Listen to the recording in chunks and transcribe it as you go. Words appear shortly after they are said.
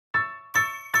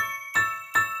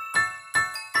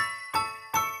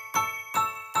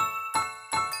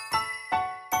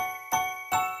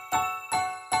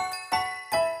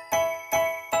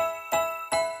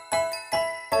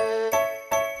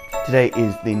Today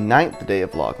is the 9th day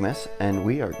of Vlogmas, and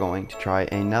we are going to try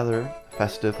another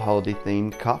festive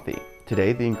holiday-themed coffee.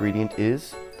 Today the ingredient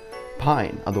is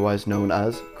pine, otherwise known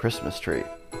as Christmas tree.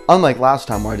 Unlike last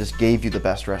time where I just gave you the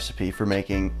best recipe for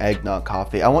making eggnog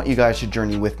coffee, I want you guys to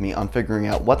journey with me on figuring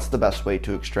out what's the best way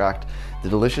to extract the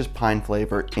delicious pine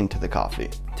flavor into the coffee.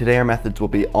 Today our methods will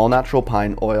be all natural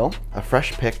pine oil, a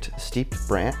fresh picked steeped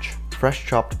branch, fresh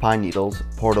chopped pine needles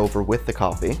poured over with the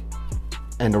coffee,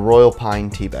 and a royal pine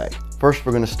tea bag. First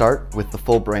we're going to start with the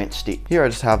full branch steep. Here I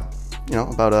just have,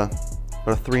 about a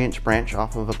 3-inch branch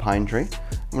off of a pine tree.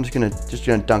 I'm just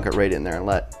gonna dunk it right in there and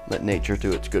let nature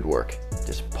do its good work.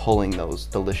 Just pulling those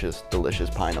delicious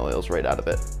pine oils right out of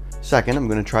it. Second, I'm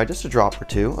gonna try just a drop or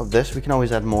two of this. We can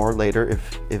always add more later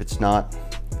if it's not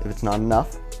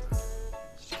enough.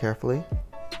 Just carefully.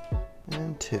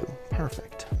 And 2.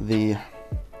 Perfect. The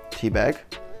tea bag,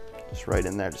 just right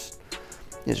in there.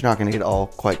 It's not going to get all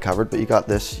quite covered, but you got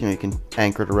this, you can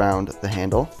anchor it around the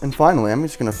handle. And finally, I'm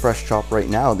just going to fresh chop right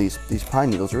now these pine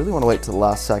needles. You really want to wait to the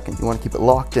last second. You want to keep it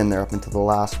locked in there up until the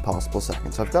last possible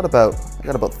second. So I got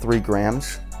about 3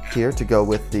 grams here to go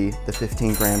with the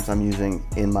 15 grams I'm using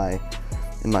in my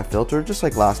filter. Just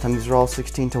like last time, these are all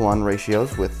 16:1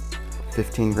 ratios with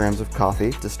 15 grams of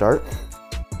coffee to start.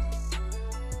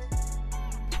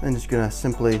 I'm just going to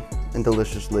simply and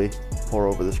deliciously pour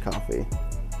over this coffee.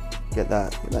 Get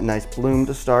that nice bloom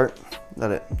to start.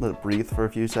 Let it breathe for a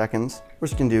few seconds. We're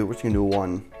just gonna do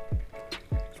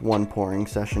one pouring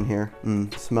session here.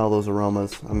 Smell those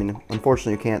aromas. I mean,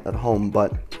 unfortunately you can't at home,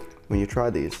 but when you try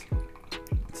these,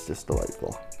 it's just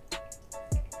delightful.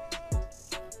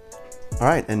 All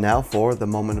right, and now for the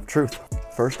moment of truth.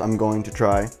 First, I'm going to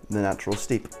try the natural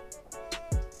steep.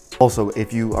 Also,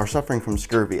 if you are suffering from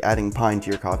scurvy, adding pine to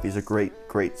your coffee is a great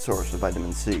source of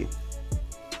vitamin C.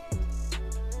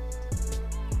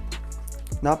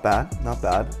 Not bad, not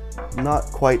bad. Not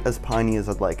quite as piney as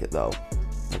I'd like it though.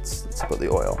 Let's put the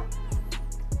oil.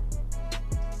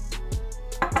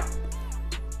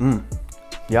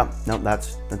 Yep, no,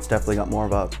 that's definitely got more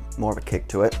of a kick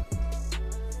to it.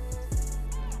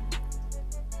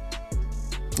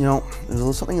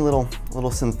 There's something a little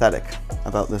synthetic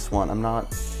about this one. I'm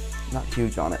not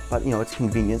huge on it, but it's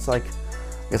convenient. It's like,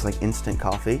 I guess, like instant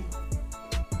coffee.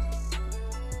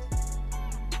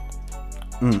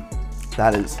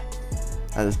 That is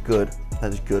good.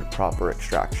 That is good proper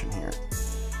extraction here.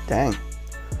 Dang.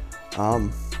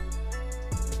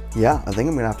 Yeah, I think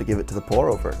I'm gonna have to give it to the pour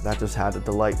over. That just had a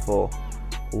delightful,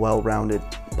 well-rounded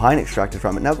pine extracted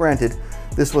from it. Now granted,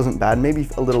 this wasn't bad. Maybe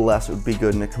a little less would be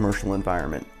good in a commercial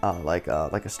environment, like a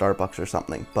Starbucks or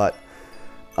something. But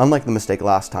unlike the mistake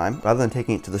last time, rather than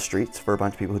taking it to the streets for a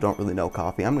bunch of people who don't really know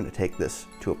coffee, I'm gonna take this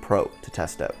to a pro to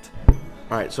test out.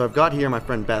 Alright, so I've got here my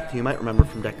friend Beth, who you might remember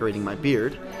from decorating my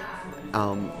beard.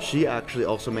 She actually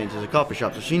also manages a coffee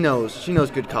shop, so she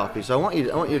knows good coffee. So I want you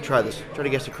to try this. Try to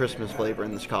guess a Christmas flavor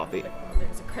in this coffee.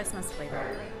 There's a Christmas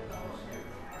flavor.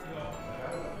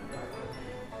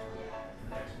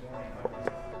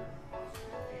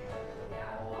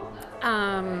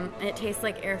 It tastes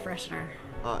like air freshener.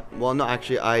 Well, no,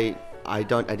 actually, I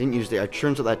didn't use it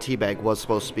turns out that tea bag was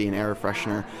supposed to be an air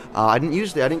freshener. I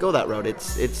didn't go that route.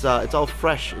 It's all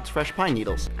fresh. It's fresh pine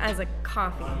needles. As a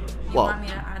coffee. You want me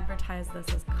to advertise this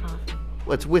as coffee?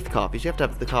 Well, it's with coffee, so you have to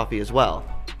have the coffee as well.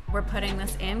 We're putting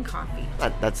this in coffee.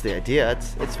 That's the idea.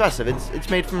 It's festive. It's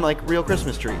made from like real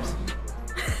Christmas trees.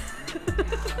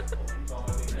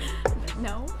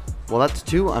 No. Well, that's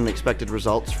 2 unexpected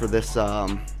results for this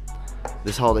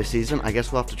this holiday season. I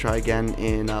guess we'll have to try again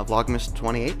in Vlogmas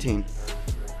 2018.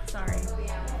 Sorry.